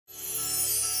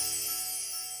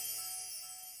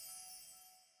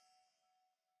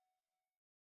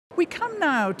We come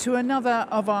now to another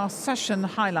of our session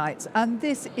highlights, and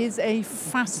this is a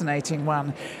fascinating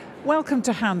one. Welcome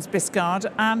to Hans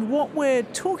Bisgaard, and what we're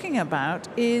talking about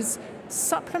is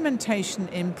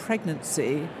supplementation in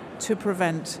pregnancy to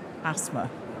prevent asthma,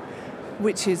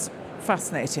 which is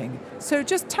fascinating. So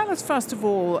just tell us first of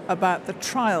all about the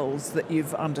trials that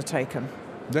you've undertaken.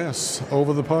 Yes,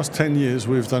 over the past 10 years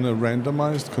we've done a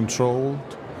randomized,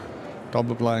 controlled,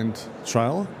 double-blind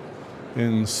trial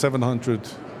in 700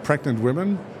 pregnant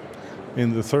women.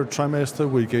 In the third trimester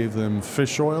we gave them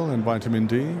fish oil and vitamin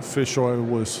D. Fish oil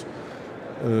was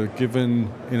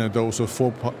given in a dose of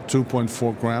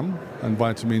 2.4 gram and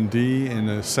vitamin D in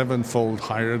a 7-fold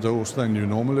higher dose than you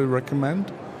normally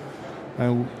recommend.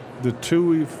 And the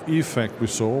two effect we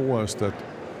saw was that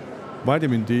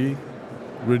vitamin D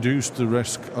reduced the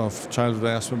risk of childhood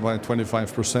asthma by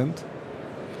 25%.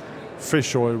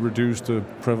 Fish oil reduced the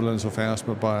prevalence of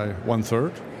asthma by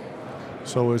 1/3.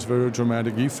 So it's very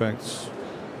dramatic effects.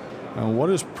 And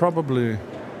what is probably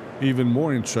even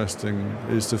more interesting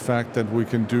is the fact that we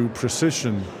can do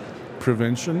precision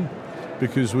prevention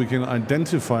because we can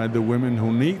identify the women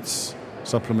who needs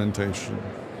supplementation.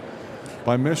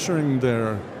 By measuring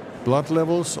their blood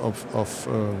levels of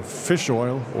fish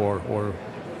oil or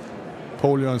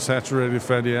polyunsaturated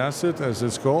fatty acid, as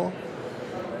it's called,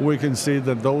 we can see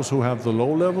that those who have the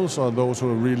low levels are those who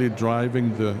are really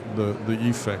driving the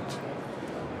effect.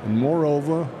 And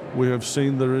moreover, we have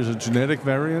seen there is a genetic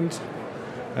variant,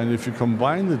 and if you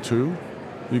combine the two,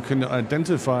 you can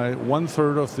identify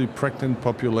 1/3 of the pregnant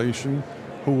population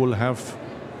who will have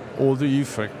all the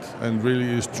effect and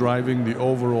really is driving the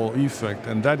overall effect.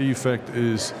 And that effect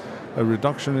is a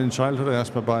reduction in childhood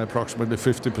asthma by approximately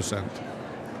 50%.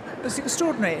 It's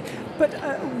extraordinary. But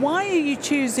why are you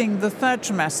choosing the third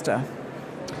trimester?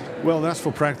 Well, that's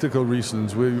for practical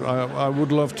reasons. I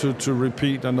would love to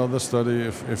repeat another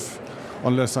study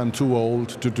unless I'm too old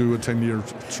to do a 10-year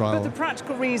trial. But the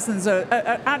practical reasons are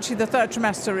actually the third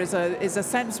trimester is a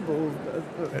sensible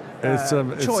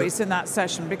choice in that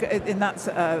session, in that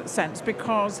sense,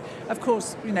 because of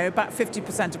course about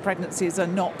 50% of pregnancies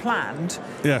are not planned.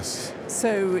 Yes.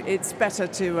 So it's better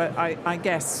to I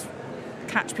guess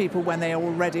catch people when they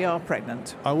already are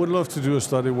pregnant. I would love to do a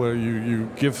study where you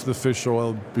give the fish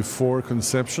oil before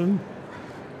conception,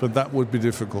 but that would be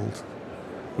difficult.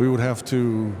 We would have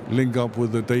to link up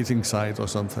with a dating site or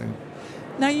something.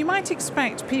 Now, you might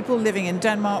expect people living in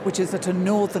Denmark, which is at a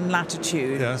northern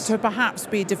latitude, yes, to perhaps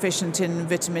be deficient in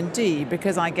vitamin D,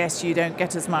 because I guess you don't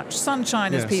get as much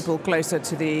sunshine yes, as people closer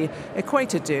to the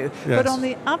equator do. Yes. But on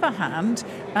the other hand,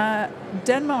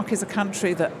 Denmark is a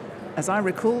country that, as I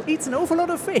recall, eats an awful lot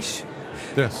of fish.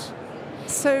 Yes.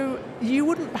 So you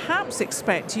wouldn't perhaps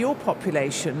expect your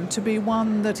population to be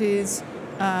one that is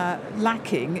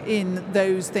lacking in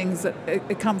those things that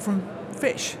come from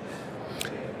fish.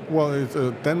 Well,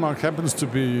 Denmark happens to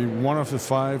be one of the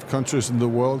 5 countries in the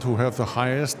world who have the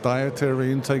highest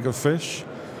dietary intake of fish.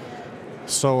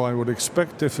 So I would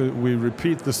expect if we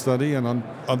repeat the study and on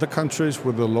other countries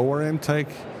with a lower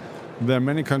intake, there are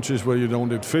many countries where you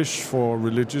don't eat fish for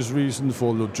religious reasons,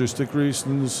 for logistic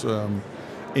reasons,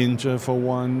 India for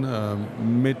one,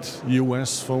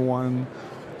 mid-US for one.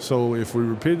 So if we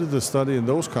repeated the study in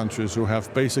those countries who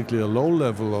have basically a low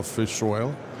level of fish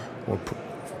oil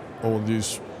or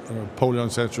these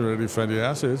polyunsaturated fatty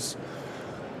acids,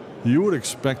 you would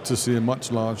expect to see a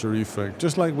much larger effect.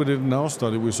 Just like we did in our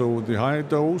study, we saw with the high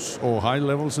dose or high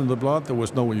levels in the blood, there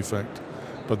was no effect.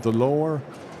 But the lower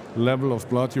level of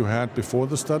blood you had before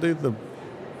the study, the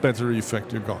better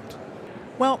effect you got.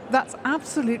 Well, that's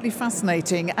absolutely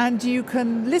fascinating, and you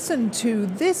can listen to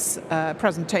this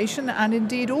presentation and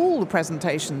indeed all the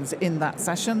presentations in that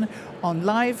session on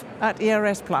live at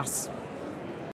ERS+.